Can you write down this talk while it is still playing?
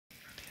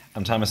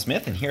I'm Thomas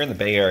Smith, and here in the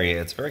Bay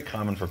Area, it's very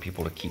common for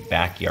people to keep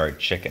backyard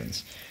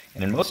chickens.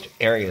 And in most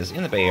areas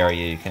in the Bay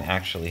Area, you can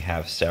actually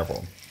have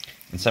several.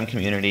 In some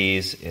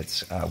communities,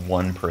 it's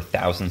 1 per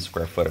 1,000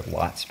 square foot of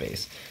lot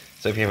space.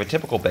 So if you have a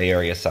typical Bay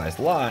Area sized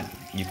lot,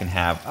 you can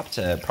have up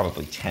to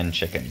probably 10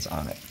 chickens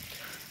on it.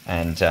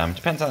 And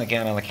depends on,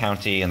 again, on the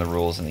county and the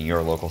rules in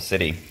your local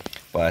city.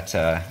 But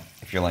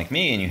if you're like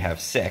me and you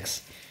have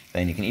 6,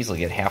 then you can easily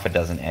get half a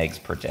dozen eggs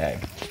per day.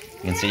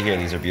 You can see here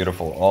these are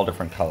beautiful, all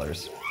different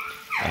colors.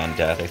 And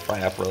they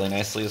fry up really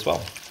nicely as well.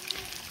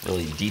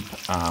 Really deep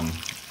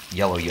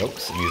yellow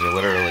yolks, and these are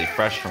literally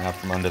fresh from out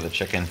from under the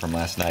chicken from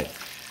last night.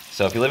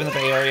 So if you live in the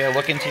Bay Area,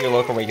 look into your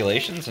local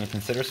regulations and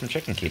consider some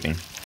chicken keeping.